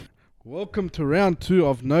Welcome to round 2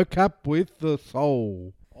 of No Cap with the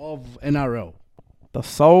soul of NRL. The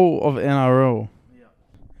soul of NRL.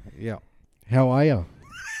 Yeah. How are you?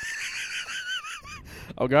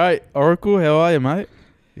 Okay, Oracle, how are you, mate?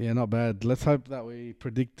 Yeah, not bad. Let's hope that we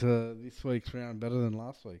predict this week's round better than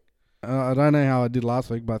last week. I don't know how I did last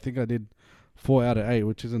week, but I think I did 4 out of 8,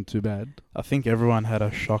 which isn't too bad. I think everyone had a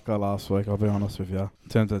shocker last week, I'll be honest with you, in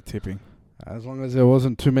terms of tipping. As long as there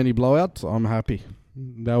wasn't too many blowouts, I'm happy.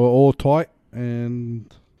 They were all tight, and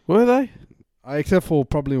Were they? except for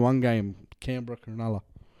probably one game, Canberra Cronulla.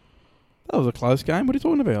 That was a close game. What are you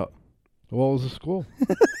talking about? What was the score?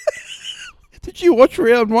 Did you watch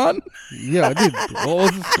round 1? Yeah, I did. What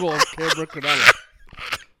was the score of Canberra Cronulla?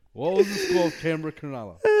 What was the score of Canberra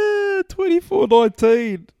Cronulla?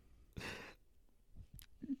 24-19.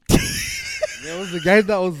 There was a game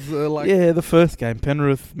that was Yeah, the first game,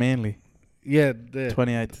 Penrith Manly, yeah, there.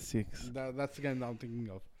 28-6. That's the game that I'm thinking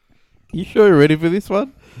of. You sure you're ready for this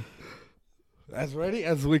one? As ready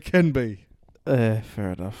as we can be.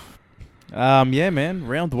 Fair enough. Yeah, man,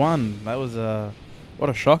 round 1. That was what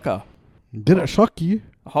a shocker. Did it shock you?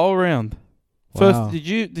 A whole round. Wow. First,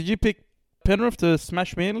 did you pick Penrith to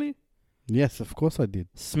smash Manly? Yes, of course I did.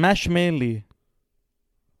 Smash Manly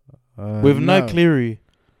with no Cleary.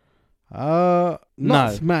 Not No.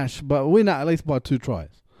 smash, but win at least by 2 tries.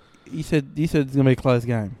 You said it's gonna be a close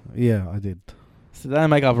game. Yeah, I did. So don't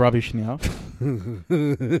make up rubbish now.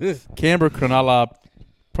 Canberra Cronulla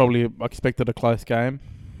probably expected a close game.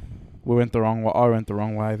 We went the wrong way. I went the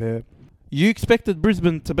wrong way there. You expected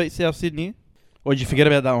Brisbane to beat South Sydney, or did you forget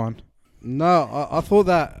about that one? No, I thought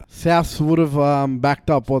that Souths would have backed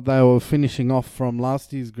up what they were finishing off from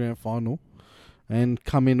last year's grand final and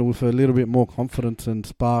come in with a little bit more confidence and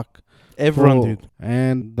spark. Everyone did.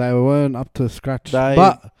 And they weren't up to scratch. They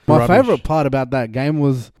But my rubbish. favourite part about that game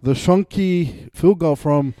was the shonky field goal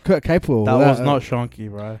from Kurt Capewell. That was not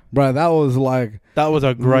shonky, bro. Bro, that was like... That was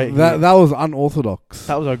a great hit. That was unorthodox.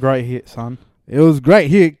 That was a great hit, son. It was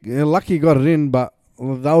great hit. Lucky he got it in, but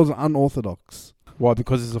that was unorthodox. Why?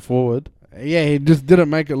 Because he's a forward. Yeah, he just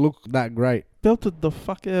didn't make it look that great. Belted the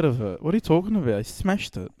fuck out of it. What are you talking about? He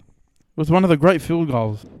smashed it. It was one of the great field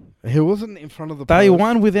goals. He wasn't in front of the They post.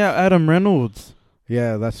 won without Adam Reynolds.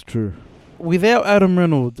 Yeah, that's true. Without Adam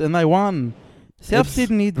Reynolds, and they won. South It's-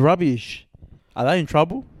 Sydney rubbish. Are they in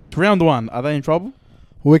trouble? Round 1. Are they in trouble?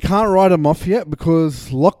 We can't write him off yet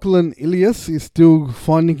because Lachlan Ilias is still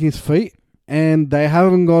finding his feet, and they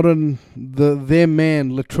haven't gotten their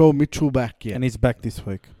man Latrell Mitchell back yet. And he's back this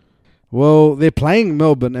week. Well, they're playing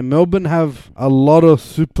Melbourne, and Melbourne have a lot of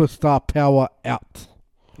superstar power out.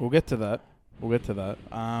 We'll get to that.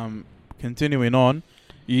 Continuing on,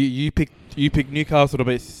 you picked Newcastle to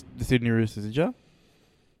beat the Sydney Roosters, did you?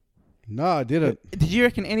 No, I didn't. Did you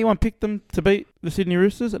reckon anyone picked them to beat the Sydney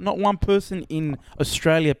Roosters? Not one person in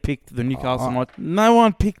Australia picked the Newcastle Knights. No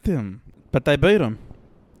one picked them, but they beat them.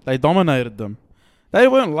 They dominated them. They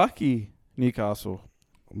weren't lucky, Newcastle.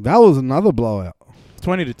 That was another blowout.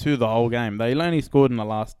 20-2 the whole game. They only scored in the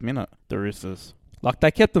last minute, the Roosters. Like,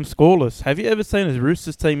 they kept them scoreless. Have you ever seen a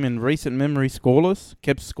Roosters team in recent memory scoreless?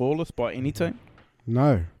 Kept scoreless by any team?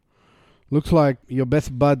 No. Looks like your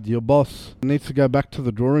best bud, your boss, needs to go back to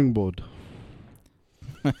the drawing board.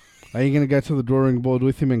 Are you going to go to the drawing board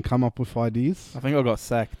with him and come up with ideas? I think I got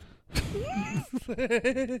sacked.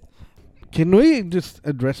 Can we just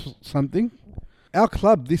address something? Our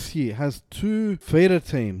club this year has 2 feeder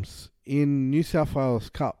teams in New South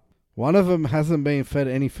Wales Cup. One of them hasn't been fed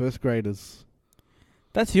any first graders.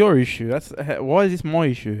 That's your issue. Why is this my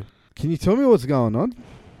issue? Can you tell me what's going on?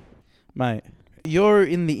 Mate, you're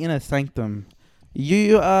in the inner sanctum.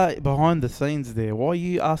 You are behind the scenes there. Why are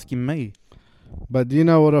you asking me? But do you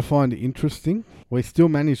know what I find interesting? We still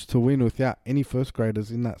managed to win without any first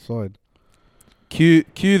graders in that side. Cue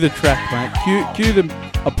the track, mate. Cue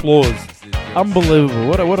the applause. Unbelievable.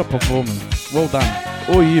 What a performance. Well done.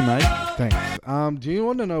 All you, mate. Thanks. Do you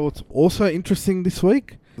want to know what's also interesting this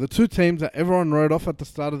week? The 2 teams that everyone wrote off at the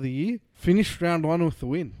start of the year finished round 1 with the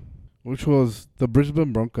win, which was the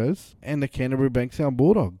Brisbane Broncos and the Canterbury Bankstown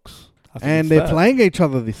Bulldogs. And they're playing each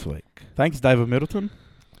other this week. Thanks, David Middleton.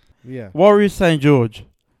 Yeah. Warriors St. George.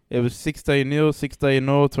 It was 16-0, 16-0,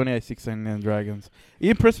 28-16 then Dragons. Are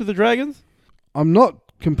you impressed with the Dragons? I'm not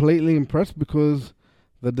completely impressed because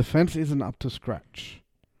the defense isn't up to scratch.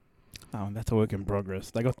 Oh, that's a work in progress.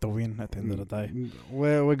 They got the win at the end of the day.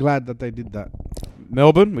 We're glad that they did that.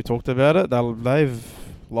 Melbourne, we talked about it. They've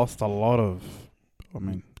lost a lot of,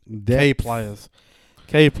 key players.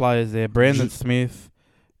 Key players there. Brandon Smith,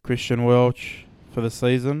 Christian Welch for the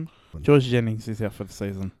season. George Jennings is out for the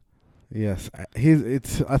season. Yes,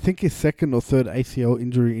 I think his second or third ACL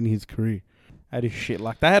injury in his career. That is shit.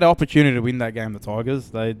 Like, they had an opportunity to win that game, the Tigers.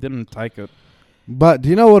 They didn't take it. But do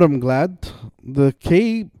you know what I'm glad? The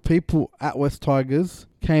key people at West Tigers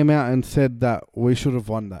came out and said that we should have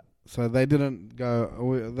won that. So they didn't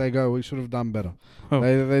go. We should have done better. Oh.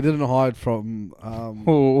 They didn't hide from.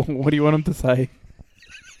 What do you want them to say?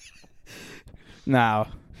 Nah,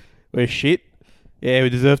 we're shit. Yeah, we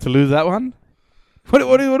deserve to lose that one.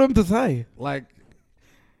 What do you want them to say? Like,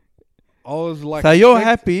 I was like. So you're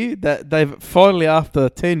happy that they've finally, after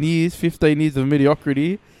 10 years, 15 years of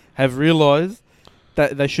mediocrity, have realised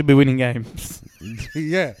that they should be winning games.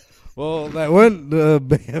 Yeah. Well, they weren't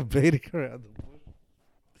beating around the bush.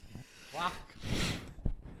 Fuck.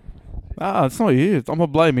 It's not you. I'm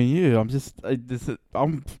not blaming you. I'm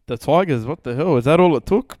the Tigers. What the hell? Is that all it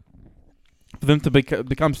took for them to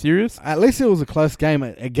become serious? At least it was a close game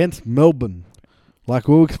against Melbourne. Like,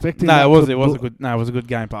 we were expecting. No, it was a good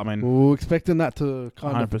game. But I mean, we were expecting that to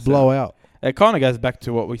kind 100%. of blow out. It kind of goes back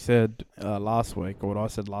to what we said last week, or what I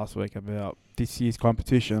said last week about this year's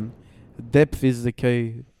competition. Depth is the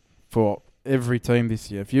key for every team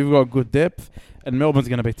this year. If you've got good depth, and Melbourne's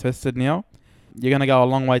going to be tested now, you're going to go a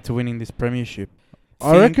long way to winning this premiership.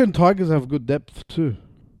 I reckon Tigers have good depth too.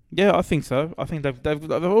 Yeah, I think so. I think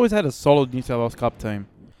they've always had a solid New South Wales Cup team.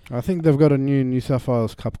 I think they've got a new New South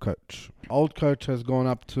Wales Cup coach. Old coach has gone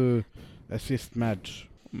up to assist Madge.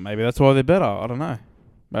 Maybe that's why they're better. I don't know.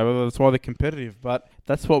 Maybe that's why they're competitive. But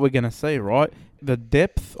that's what we're going to see, right? The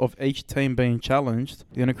depth of each team being challenged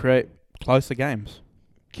is going to create closer games.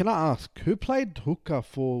 Can I ask, who played hooker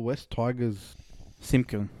for West Tigers?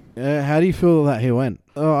 Simpkin. How do you feel that he went?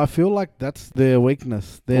 I feel like that's their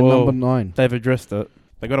weakness. They're number 9. They've addressed it.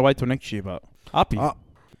 They got to wait till next year, but Uppy.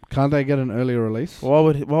 Can't they get an early release? Why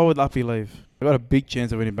would Uppy leave? They've got a big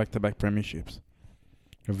chance of winning back-to-back premierships.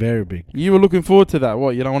 Very big. You were looking forward to that.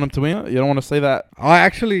 What, you don't want them to win it? You don't want to see that? I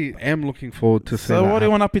actually am looking forward to seeing that. So why do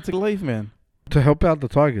you want Uppy to leave, man? To help out the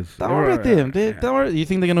Tigers. Don't worry about them. Don't worry. You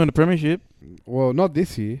think they're going to win a premiership? Well, not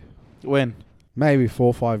this year. When? Maybe 4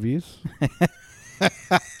 or 5 years.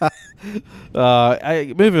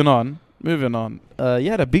 Moving on.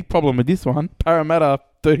 You had a big problem with this one. Parramatta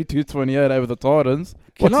 32-28 over the Titans.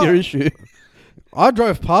 What's your issue? I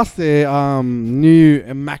drove past their new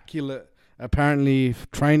immaculate, apparently,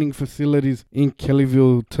 training facilities in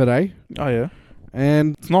Kellyville today. Oh, yeah.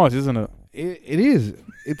 And it's nice, isn't it? It is.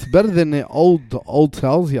 It's better than their old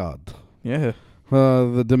sales yard. Yeah.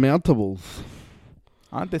 The demountables.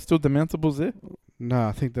 Aren't there still demountables there? No,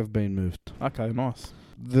 I think they've been moved. Okay, nice.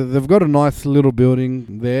 They've got a nice little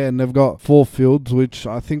building there, and they've got 4 fields, which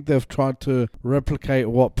I think they've tried to replicate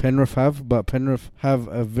what Penrith have, but Penrith have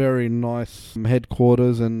a very nice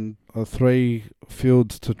headquarters and 3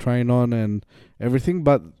 fields to train on and everything,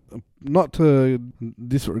 but not to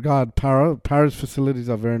disregard Para's facilities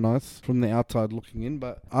are very nice from the outside looking in,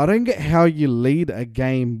 but I don't get how you lead a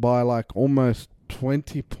game by like almost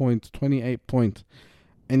 20 points, 28 points,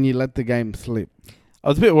 and you let the game slip. I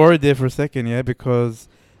was a bit worried there for a second, yeah, because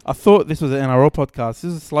I thought this was an NRL podcast.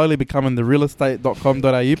 This is slowly becoming the realestate.com.au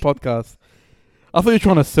podcast. I thought you were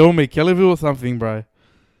trying to sell me Kellyville or something, bro.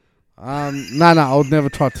 No, I would never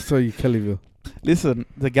try to sell you Kellyville. Listen,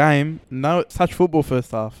 the game, no, touch football first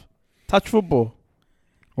half. Touch football.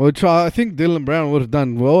 Well, I think Dylan Brown would have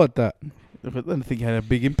done well at that. I don't think he had a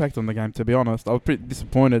big impact on the game, to be honest. I was pretty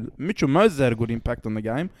disappointed. Mitchell Moses had a good impact on the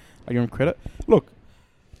game. I give him credit. Look,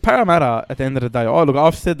 Parramatta, at the end of the day,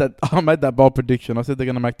 I've said that, I made that bold prediction. I said they're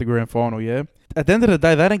going to make the grand final, yeah? At the end of the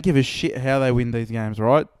day, they don't give a shit how they win these games,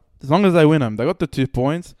 right? As long as they win them. They got the 2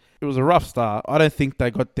 points. It was a rough start. I don't think they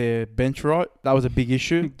got their bench right. That was a big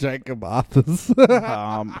issue. Jacob Arthurs.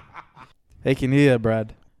 He can hear,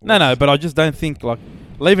 Brad. No, but I just don't think, like,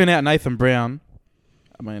 leaving out Nathan Brown,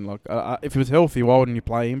 I mean, like, if he was healthy, why wouldn't you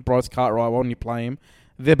play him? Bryce Cartwright, why wouldn't you play him?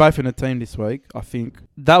 They're both in a team this week. I think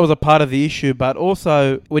that was a part of the issue. But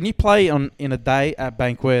also, when you play in a day at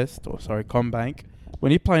CommBank,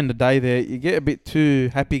 when you play in the day there, you get a bit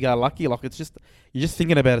too happy-go-lucky. Like, it's just, you're just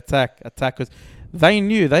thinking about attack. Because they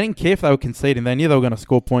didn't care if they were conceding. They knew they were going to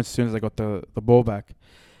score points as soon as they got the ball back.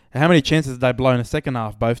 How many chances did they blow in the second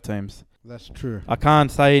half, both teams? That's true. I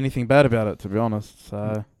can't say anything bad about it, to be honest.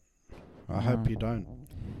 So I hope you don't.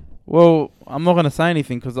 Well, I'm not going to say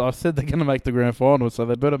anything because I said they're going to make the grand final, so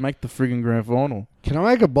they better make the frigging grand final. Can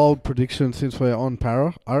I make a bold prediction since we're on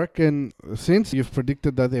Para? I reckon, since you've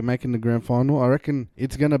predicted that they're making the grand final, I reckon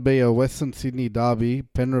it's going to be a Western Sydney derby,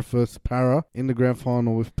 Penrith versus Para, in the grand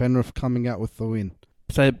final with Penrith coming out with the win.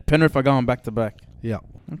 So Penrith are going back to back? Yeah.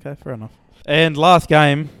 Okay, fair enough. And last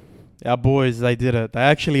game, Our boys, they did it. They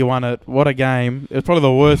actually won it. What a game. It was probably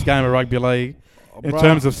the worst game of rugby league in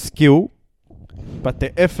terms of skill. But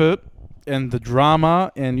the effort and the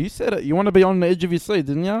drama, and you said it, you want to be on the edge of your seat,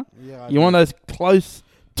 didn't you? Yeah. You want those close,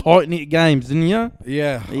 tight-knit games, didn't you?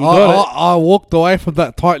 Yeah. I I walked away from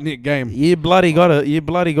that tight-knit game. You bloody got it. You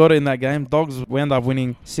bloody got it in that game. Dogs wound up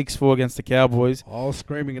winning 6-4 against the Cowboys. I was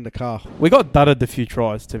screaming in the car. We got dudded a few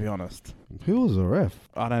tries, to be honest. Who was the ref?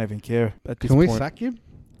 I don't even care at this Can we point. sack him?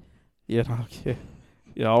 Yeah, no, yeah.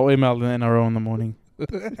 Yeah, I'll email the NRL in the morning.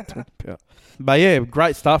 But yeah,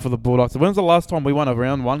 great start for the Bulldogs. When was the last time we won a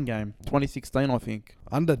round one game? 2016, I think.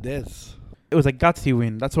 Under Des. It was a gutsy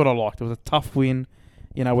win. That's what I liked. It was a tough win.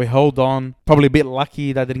 You know, we held on. Probably a bit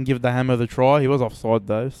lucky they didn't give the hammer the try. He was offside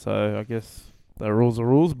though, so I guess the rules are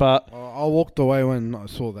rules. But I walked away when I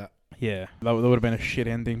saw that. yeah, that would have been a shit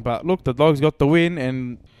ending. But look, the Dogs got the win,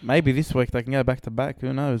 and maybe this week they can go back to back.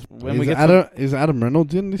 Who knows? When Is Adam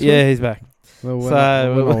Reynolds in this week? Yeah, he's back. Well, we're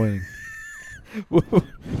So- not winning.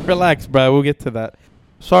 Relax, bro. We'll get to that.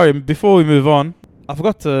 Sorry, before we move on, I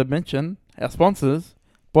forgot to mention our sponsors,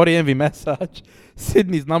 Body Envy Massage,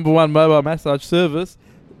 Sydney's #1 mobile massage service.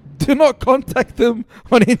 Do not contact them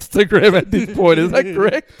on Instagram at this point. Is that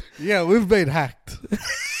correct? Yeah, we've been hacked.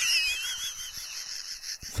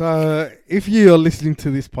 So, if you are listening to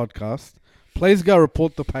this podcast, please go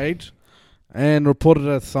report the page and report it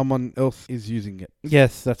as someone else is using it.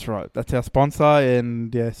 Yes, that's right. That's our sponsor,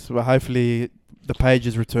 and yes, well, hopefully the page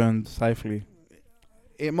is returned safely.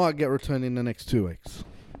 It might get returned in the next 2 weeks.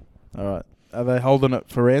 All right. Are they holding it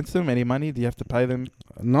for ransom? Any money? Do you have to pay them?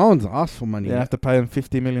 No one's asked for money You yet. have to pay them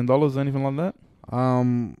 $50 million or anything like that?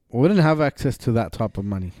 We didn't have access to that type of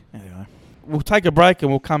money. Anyway, we'll take a break and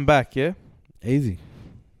we'll come back, yeah? Easy.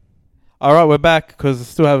 All right, we're back because I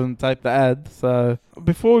still haven't taped the ad. So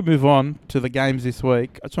before we move on to the games this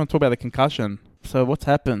week, I just want to talk about the concussion. So what's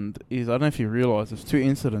happened is, I don't know if you realise, there's 2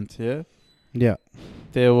 incidents here. Yeah.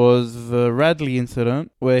 There was the Radley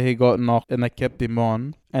incident where he got knocked and they kept him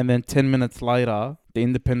on. And then 10 minutes later, the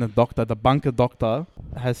independent doctor, the bunker doctor,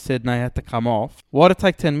 has said no, he had to come off. Why did it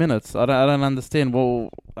take 10 minutes? I don't understand. Well,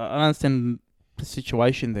 I don't understand the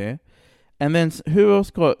situation there. And then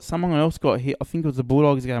someone else got hit. I think it was the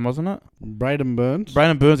Bulldogs game, wasn't it? Braden Burns.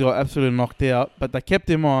 Braden Burns got absolutely knocked out, but they kept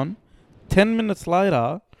him on. 10 minutes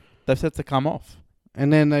later, they've said to come off.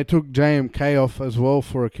 And then they took JMK off as well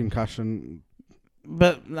for a concussion.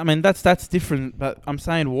 But, I mean, that's different. But I'm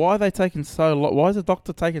saying, why are they taking so long? Why is the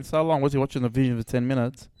doctor taking so long? Was he watching the vision for 10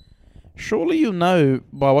 minutes? Surely you know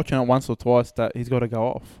by watching it once or twice that he's got to go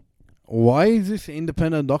off. Why is this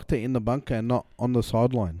independent doctor in the bunker and not on the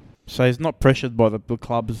sideline? So he's not pressured by the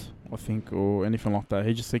clubs, I think, or anything like that.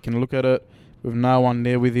 He can look at it with no one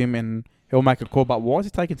there with him and he'll make a call. But why is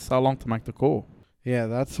he taking so long to make the call? Yeah,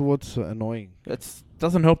 that's what's annoying. It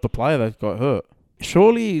doesn't help the player that got hurt.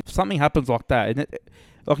 Surely if something happens like that,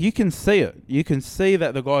 like you can see it. You can see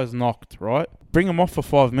that the guy's knocked, right? Bring him off for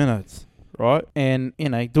 5 minutes, right? And,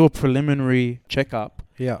 do a preliminary checkup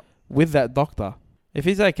with that doctor. If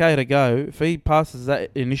he's okay to go, if he passes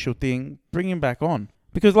that initial thing, bring him back on.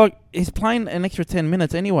 Because, he's playing an extra 10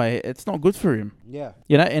 minutes anyway. It's not good for him. Yeah.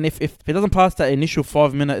 And if he doesn't pass that initial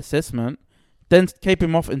 5-minute assessment, then keep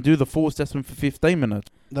him off and do the full assessment for 15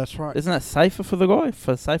 minutes. That's right. Isn't that safer for the guy?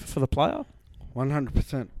 Safer for the player?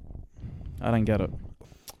 100%. I don't get it.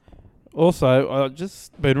 Also, I've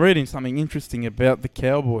just been reading something interesting about the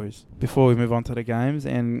Cowboys before we move on to the games,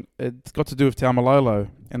 and it's got to do with Taumalolo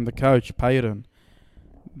and the coach, Payton.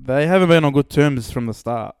 They haven't been on good terms from the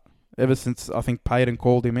start, ever since I think Payton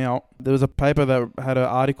called him out. There was a paper that had an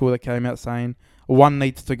article that came out saying one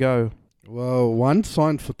needs to go. Well, one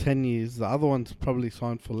signed for 10 years, the other one's probably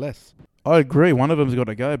signed for less. I agree, one of them's got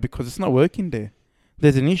to go because it's not working there.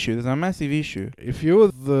 There's an issue. There's a massive issue. If you were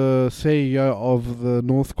the CEO of the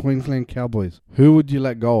North Queensland Cowboys, who would you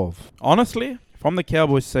let go of? Honestly, if I'm the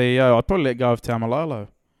Cowboys CEO, I'd probably let go of Taumalolo.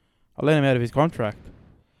 I'd let him out of his contract.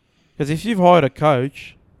 Because if you've hired a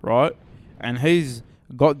coach, right, and he's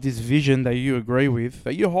got this vision that you agree with,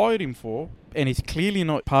 that you hired him for, and he's clearly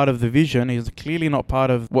not part of the vision, he's clearly not part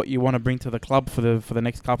of what you want to bring to the club for the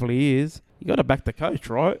next couple of years, you got to back the coach,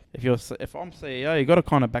 right? If I'm CEO, you got to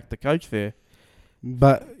kind of back the coach there.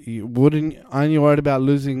 But aren't you worried about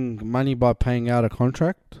losing money by paying out a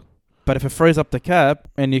contract? But if it frees up the cap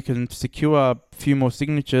and you can secure a few more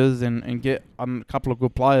signatures and get a couple of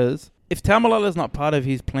good players, if Taumalolo's not part of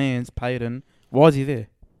his plans, Payton, why is he there?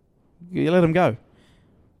 You let him go.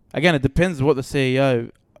 Again, it depends what the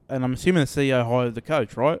CEO, and I'm assuming the CEO hired the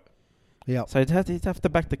coach, right? Yeah. So you'd have to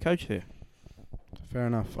back the coach there. Fair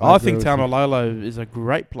enough. I think Taumalolo is a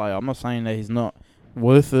great player. I'm not saying that he's not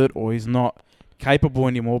worth it or he's not capable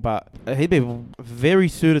anymore, but he'd be very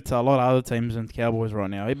suited to a lot of other teams than the Cowboys right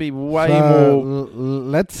now. He'd be way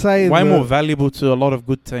let's say more valuable to a lot of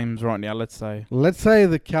good teams right now, let's say. Let's say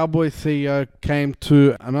the Cowboys CEO came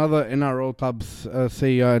to another NRL club's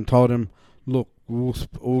CEO and told him, look,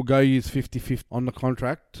 we'll go use 50-50 on the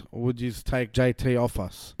contract. Or would you take JT off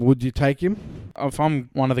us? Would you take him? If I'm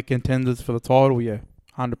one of the contenders for the title, yeah,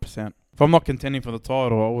 100%. If I'm not contending for the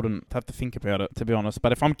title, I wouldn't have to think about it, to be honest.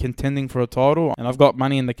 But if I'm contending for a title and I've got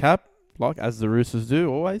money in the cap, like as the Roosters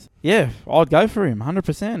do always, yeah, I'd go for him,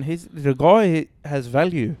 100%. He's the guy. He has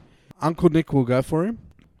value. Uncle Nick will go for him?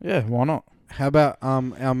 Yeah, why not? How about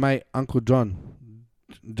our mate Uncle John?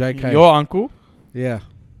 JK. Your uncle? Yeah.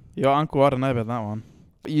 Your uncle, I don't know about that one.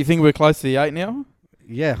 You think we're close to the 8 now?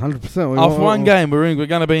 Yeah, 100%. After one game, we're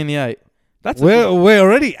going to be in the 8. We're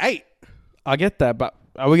already 8. I get that, but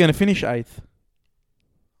are we going to finish 8th?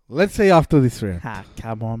 Let's see after this round.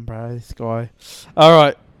 Come on, bro. This guy. All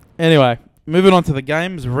right. Anyway, moving on to the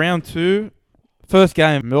games. Round 2. First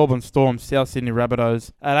game, Melbourne Storm, South Sydney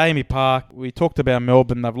Rabbitohs at Amy Park. We talked about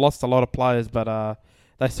Melbourne. They've lost a lot of players, but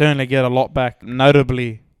they certainly get a lot back.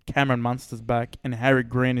 Notably, Cameron Munster's back and Harry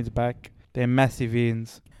Green is back. They're massive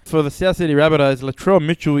ins. For the South Sydney Rabbitohs, Latrell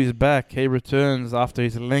Mitchell is back. He returns after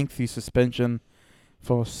his lengthy suspension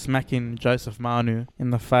for smacking Joseph Manu in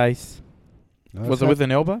the face. Was it with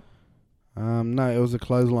an elbow? No, it was a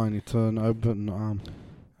clothesline. It's an open arm.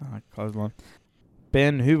 Clothesline.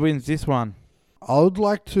 Ben, who wins this one? I would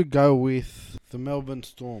like to go with the Melbourne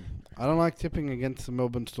Storm. I don't like tipping against the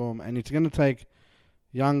Melbourne Storm, and it's going to take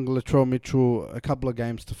young Latrell Mitchell a couple of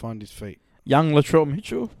games to find his feet. Young Latrell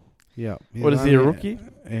Mitchell? Yeah. What is he, a rookie?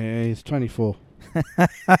 He's 24.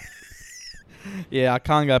 Yeah, I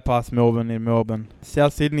can't go past Melbourne in Melbourne.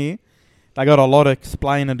 South Sydney, they got a lot of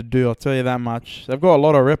explaining to do, I'll tell you that much. They've got a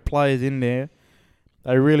lot of rep players in there.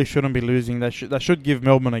 They really shouldn't be losing. They should give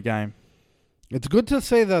Melbourne a game. It's good to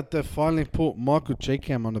see that they finally put Michael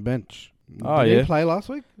Cheekham on the bench. Oh, Did yeah. he play last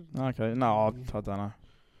week? Okay. No, I don't know.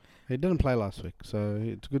 He didn't play last week, so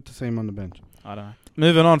it's good to see him on the bench. I don't know.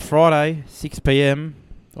 Moving on, Friday, 6 p.m.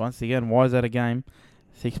 Once again, why is that a game?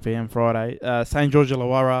 6 p.m. Friday. St. George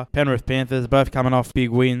Illawarra, Penrith Panthers, both coming off big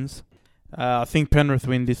wins. I think Penrith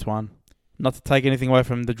win this one. Not to take anything away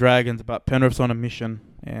from the Dragons, but Penrith's on a mission.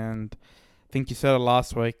 And I think you said it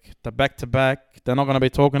last week. The back-to-back, they're not going to be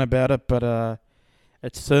talking about it, but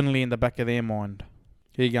it's certainly in the back of their mind.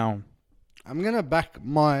 Here you going. I'm going to back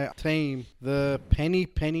my team, the Penny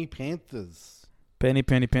Panthers. Penny.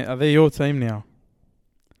 Are they your team now?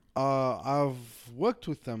 I've worked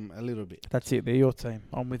with them a little bit. That's it. They're your team.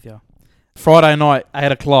 I'm with you. Friday night,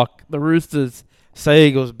 8 o'clock. The Roosters, Sea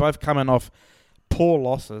Eagles, both coming off poor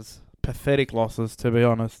losses. Pathetic losses, to be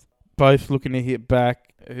honest. Both looking to hit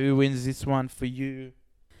back. Who wins this one for you?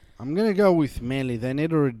 I'm going to go with Manly. They need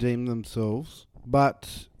to redeem themselves.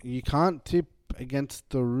 But you can't tip against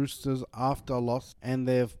the Roosters after a loss, and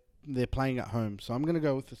they're playing at home. So I'm going to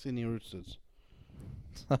go with the Sydney Roosters.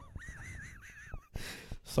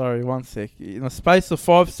 Sorry, 1 sec. In the space of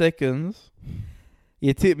 5 seconds,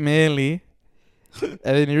 you tip Manly, and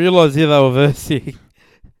then you realise they were versing.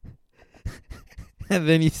 And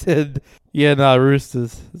then you said,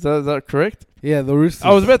 Roosters. Is that correct? Yeah, the Roosters.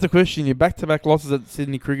 I was about to question you. Back-to-back losses at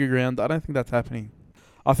Sydney Cricket Ground. I don't think that's happening.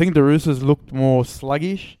 I think the Roosters looked more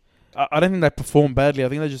sluggish. I don't think they performed badly. I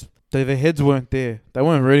think their heads weren't there. They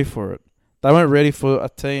weren't ready for it. They weren't ready for a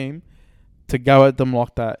team to go at them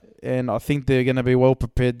like that. And I think they're going to be well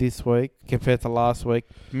prepared this week compared to last week.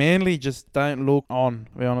 Manly just don't look on,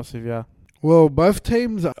 to be honest with you. Well, both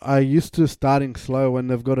teams are used to starting slow when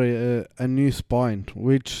they've got a new spine,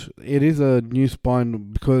 which it is a new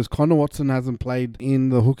spine because Connor Watson hasn't played in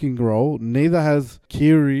the hooking role. Neither has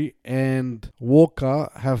Kiri and Walker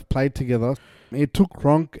have played together. It took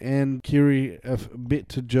Cronk and Kiri a bit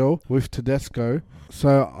to gel with Tedesco.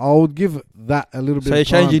 So I would give that a little bit of time.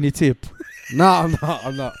 So you're changing your tip? No,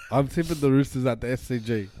 I'm not. I'm tipping the Roosters at the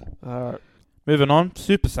SCG. All right. Moving on.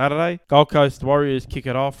 Super Saturday. Gold Coast Warriors kick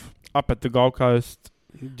it off up at the Gold Coast.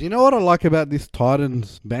 Do you know what I like about this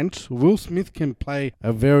Titans bench? Will Smith can play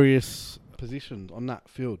at various positions on that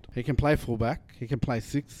field. He can play fullback. He can play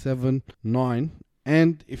 6, 7, 9.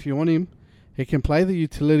 And if you want him, he can play the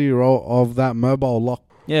utility role of that mobile lock.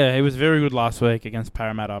 Yeah, he was very good last week against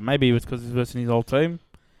Parramatta. Maybe it was because he's versus his old team.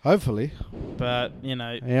 Hopefully. But, you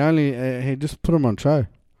know. He just put him on show.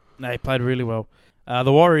 No, he played really well.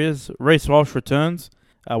 The Warriors, Reece Walsh returns.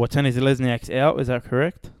 Watene Zelezniak's out, is that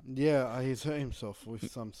correct? Yeah, he's hurt himself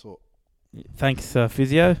with some sort. Thanks,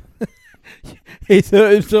 physio. He's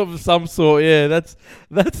hurt himself of some sort, yeah. That's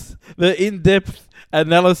the in-depth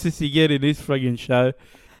analysis you get in this friggin' show.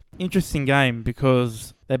 Interesting game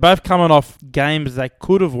because they're both coming off games they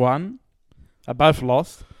could have won. They both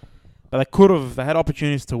lost. But they could have. They had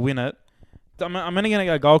opportunities to win it. I'm only going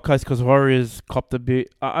to go Gold Coast because Warriors copped a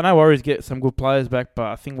bit. I know Warriors get some good players back, but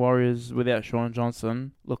I think Warriors without Sean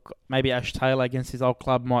Johnson, look, maybe Ash Taylor against his old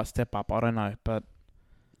club might step up. I don't know, but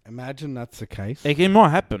Imagine that's the case. it might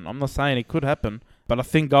happen. I'm not saying it could happen, but I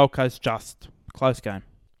think Gold Coast just close game.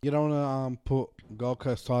 You don't want to put Gold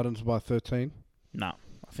Coast Titans by 13? No,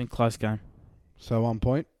 I think close game. So 1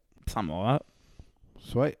 point. Something like that.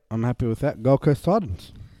 Sweet. I'm happy with that. Gold Coast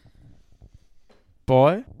Titans.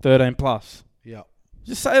 By 13 plus. Yeah.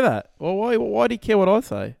 Just say that. Well, why do you care what I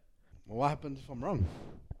say? Well, what happens if I'm wrong?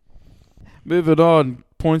 Moving on.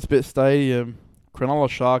 PointsBet Stadium. Cronulla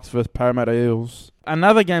Sharks versus Parramatta Eels.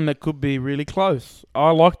 Another game that could be really close.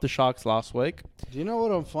 I liked the Sharks last week. Do you know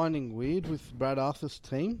what I'm finding weird with Brad Arthur's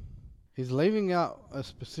team? He's leaving out a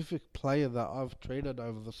specific player that I've traded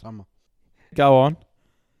over the summer. Go on.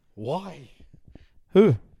 Why?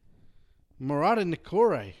 Who? Murata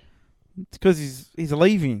Nikore. It's because he's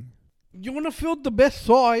leaving. You want to field the best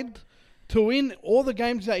side to win all the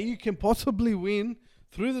games that you can possibly win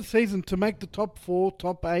through the season to make the top 4,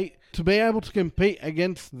 top 8, to be able to compete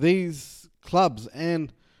against these clubs.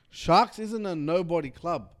 And Sharks isn't a nobody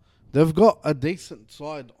club. They've got a decent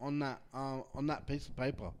side on that piece of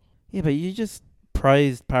paper. Yeah, but you just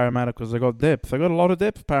praised Parramatta because they got depth. They got a lot of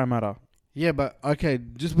depth, Parramatta. Yeah, but okay,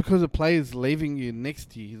 just because a player's leaving you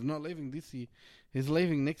next year, he's not leaving this year, he's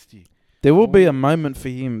leaving next year. There will be a moment for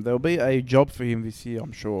him. There will be a job for him this year,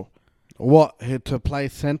 I'm sure. What, to play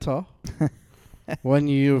centre when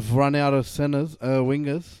you've run out of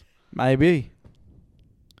wingers? Maybe.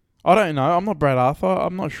 I don't know. I'm not Brad Arthur.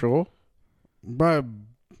 I'm not sure. Bro.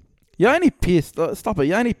 You're only pissed. Stop it.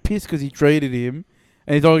 You're only pissed because he traded him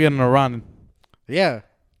and he's all getting a run. Yeah.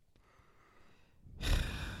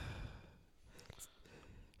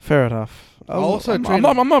 Fair enough.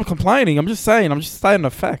 I'm not complaining. I'm just saying. I'm just stating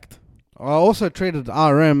a fact. I also traded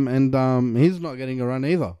RM and he's not getting a run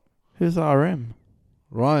either. Who's RM?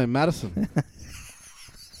 Ryan Madison.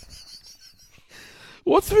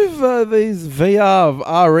 What's with these VR of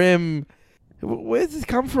RM? Where's this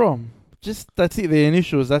come from? Just, that's it, their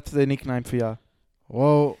initials. That's their nickname for you.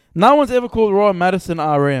 Well, no one's ever called Ryan Madison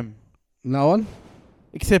RM. No one?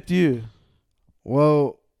 Except you.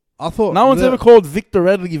 Well, I thought... No one's ever called Victor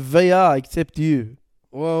Radley VR except you.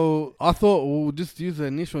 Well, I thought we'll just use the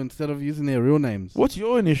initial instead of using their real names. What's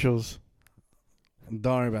your initials?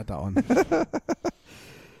 Don't worry about that one.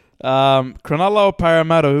 Cronulla or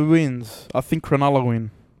Parramatta, who wins? I think Cronulla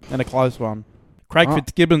win. And a close one. Craig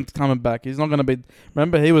Fitzgibbon's coming back. He's not going to be...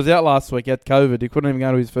 Remember, he was out last week, had COVID. He couldn't even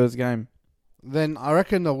go to his first game. Then I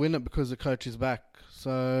reckon they'll win it because the coach is back.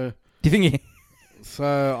 So... Do you think he...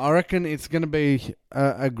 So I reckon it's going to be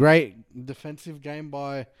a great defensive game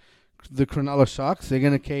by the Cronulla Sharks. They're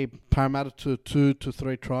going to keep Parramatta to 2 to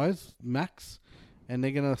 3 tries max, and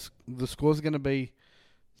they're going to the score's going to be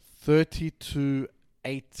 30-18.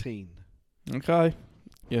 Okay,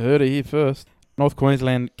 you heard it here first. North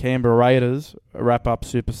Queensland Canberra Raiders wrap up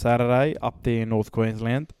Super Saturday up there in North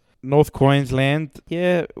Queensland. North Queensland,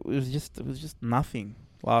 yeah, it was just nothing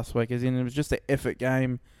last week. As in, it was just an effort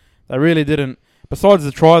game. They really didn't. Besides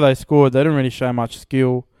the try they scored, they didn't really show much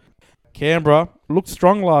skill. Canberra looked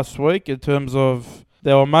strong last week in terms of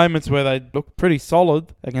there were moments where they looked pretty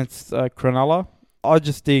solid against Cronulla. I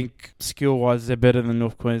just think skill-wise they're better than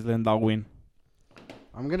North Queensland. They'll win.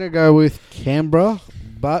 I'm going to go with Canberra,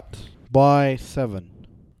 but by 7.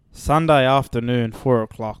 Sunday afternoon, 4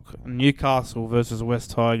 o'clock. Newcastle versus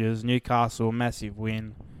West Tigers. Newcastle, massive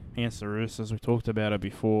win against the Roosters. We talked about it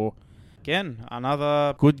before. Again,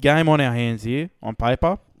 another good game on our hands here, on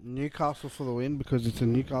paper. Newcastle for the win because it's a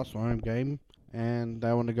Newcastle home game and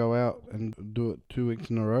they want to go out and do it 2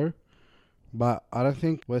 weeks in a row. But I don't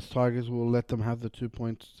think West Tigers will let them have the 2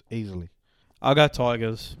 points easily. I'll go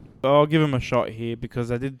Tigers. I'll give them a shot here because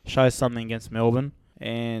they did show something against Melbourne.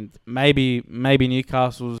 And maybe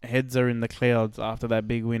Newcastle's heads are in the clouds after that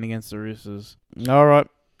big win against the Roosters. All right,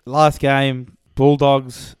 last game,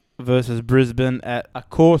 Bulldogs versus Brisbane at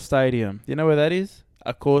Accor Stadium. Do you know where that is?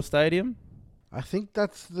 Accor Stadium? I think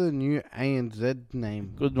that's the new ANZ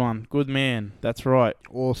name. Good one. Good man. That's right.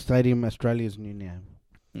 Or Stadium Australia's new name.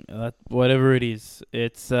 Whatever it is.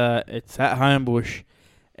 It's at Homebush.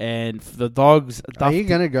 And the Dogs... Are you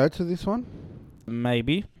going to go to this one?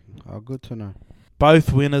 Maybe. Oh, good to know.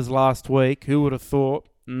 Both winners last week. Who would have thought?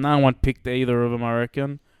 No one picked either of them, I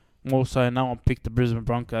reckon. Also, no one picked the Brisbane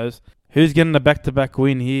Broncos. Who's getting a back-to-back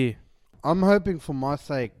win here? I'm hoping for my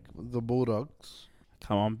sake, the Bulldogs.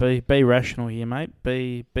 Come on, be rational here, mate.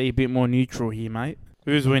 Be a bit more neutral here, mate.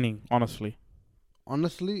 Who's winning, honestly?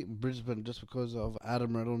 Honestly, Brisbane, just because of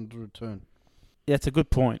Adam Reynolds' return. Yeah, it's a good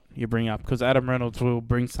point you bring up because Adam Reynolds will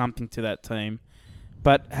bring something to that team.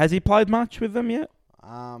 But has he played much with them yet?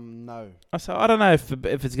 No. So I don't know if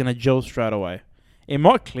it's going to gel straight away. It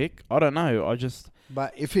might click. I don't know.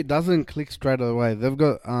 But if it doesn't click straight away, they've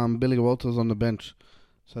got Billy Walters on the bench,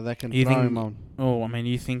 so they can throw him on. Oh, I mean,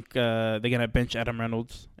 you think they're going to bench Adam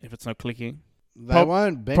Reynolds if it's not clicking? They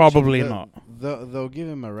won't bench Probably him. not. They'll give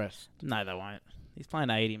him a rest. No, they won't. He's playing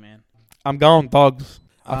 80, man. I'm going Dogs.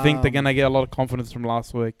 I think they're going to get a lot of confidence from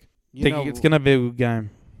last week. I think it's going to be a good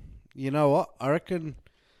game. You know what? I reckon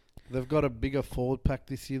they've got a bigger forward pack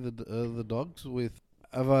this year, the Dogs, with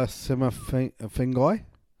Ava Semafengai.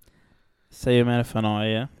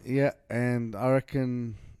 Semafengai, yeah. Yeah, and I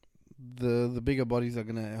reckon the bigger bodies are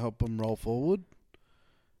going to help them roll forward.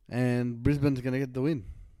 And Brisbane's going to get the win.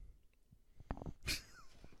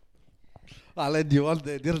 I led you on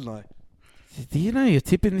there, didn't I? Do you know you're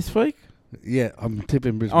tipping this week? Yeah, I'm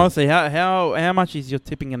tipping Brisbane. Honestly, how much is your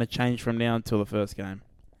tipping going to change from now until the first game?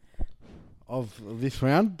 Of this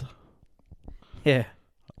round? Yeah.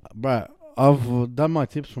 Bro, I've done my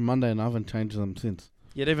tips from Monday and I haven't changed them since.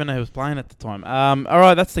 You didn't even know who was playing at the time.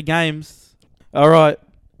 Alright, that's the games. Alright,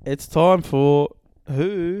 it's time for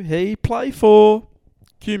Who He Play For.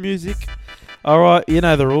 Cue music. Alright, you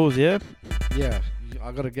know the rules, yeah? Yeah,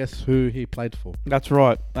 I got to guess who he played for. That's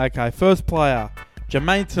right. Okay, first player,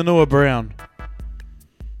 Jermaine Tanua-Brown.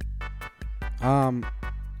 I'm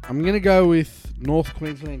going to go with North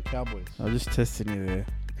Queensland Cowboys. I was just testing you there.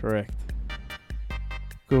 Correct.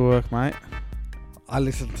 Good work, mate. I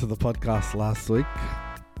listened to the podcast last week.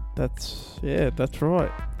 That's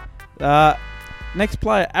right. Next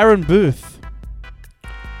player, Aaron Booth.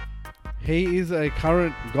 He is a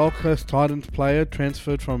current Gold Coast Titans player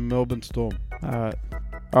transferred from Melbourne Storm. Alright,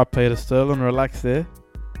 Peter Sterling, relax there.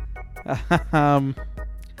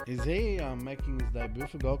 Is he making his debut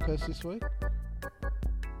for Gold Coast this week?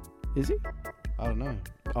 Is he? I don't know.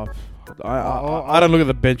 I don't look at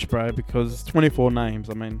the bench, bro, because it's 24 names.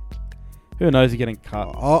 I mean, who knows? He's getting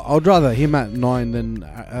cut. I'd rather him at 9 than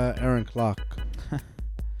Aaron Clark.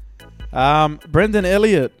 Brendan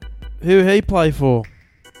Elliott. Who he play for?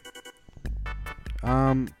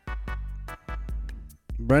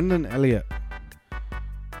 Brendan Elliott.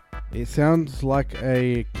 It sounds like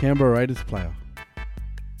a Canberra Raiders player.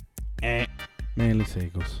 Manly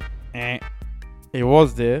Seagulls. He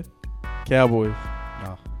was there. Cowboys.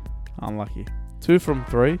 Oh. Unlucky. 2 from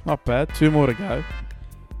 3. Not bad. 2 more to go.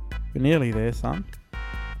 We're nearly there, son.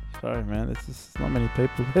 Sorry, man. There's just not many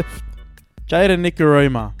people left. Jaden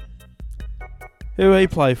Nikorima. Who he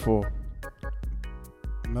play for?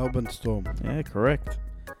 Melbourne Storm. Yeah, correct.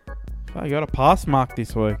 I got a pass mark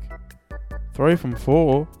this week. 3 from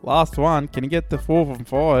 4. Last one. Can you get the 4 from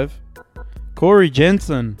 5? Corey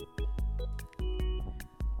Jensen.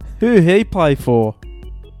 Who he play for?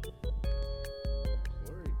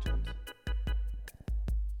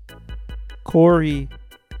 Corey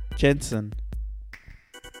Jensen.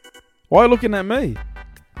 Why are you looking at me?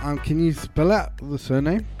 Can you spell out the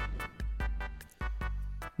surname?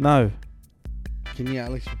 No. Can you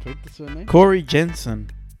at least repeat the surname? Corey Jensen.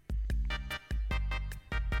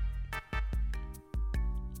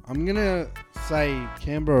 I'm going to say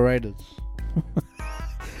Canberra Raiders.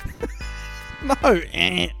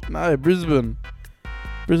 No, Brisbane.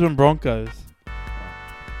 Brisbane Broncos.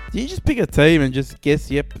 Do you just pick a team and just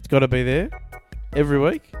guess, yep, it's got to be there every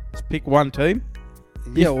week? Just pick one team?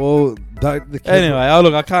 Yeah, well, anyway,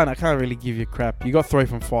 look, I can't really give you crap. You got 3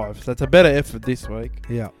 from 5, so it's a better effort this week.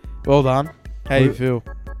 Yeah. Well done. How do you feel?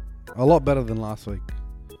 A lot better than last week.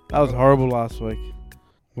 That was horrible last week.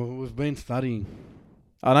 Well, we've been studying.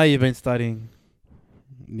 I know you've been studying.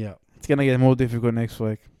 Yeah. It's going to get more difficult next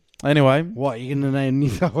week. Anyway. What, you're going to name New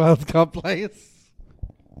South Wales Cup players?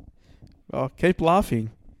 Oh, keep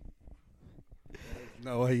laughing.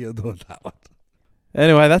 No way you're doing that one.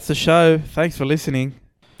 Anyway, that's the show. Thanks for listening.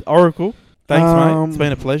 Oracle, thanks, mate. It's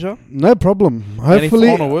been a pleasure. No problem. Any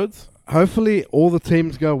final words? Hopefully all the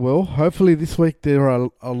teams go well. Hopefully this week there are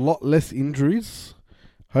a lot less injuries.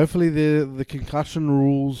 Hopefully the concussion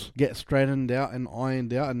rules get straightened out and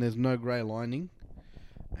ironed out and there's no grey lining.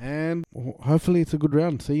 And hopefully it's a good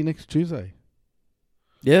round. See you next Tuesday.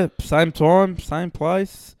 Yeah, same time, same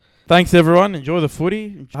place. Thanks, everyone. Enjoy the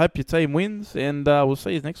footy. Hope your team wins. And we'll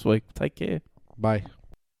see you next week. Take care. Bye.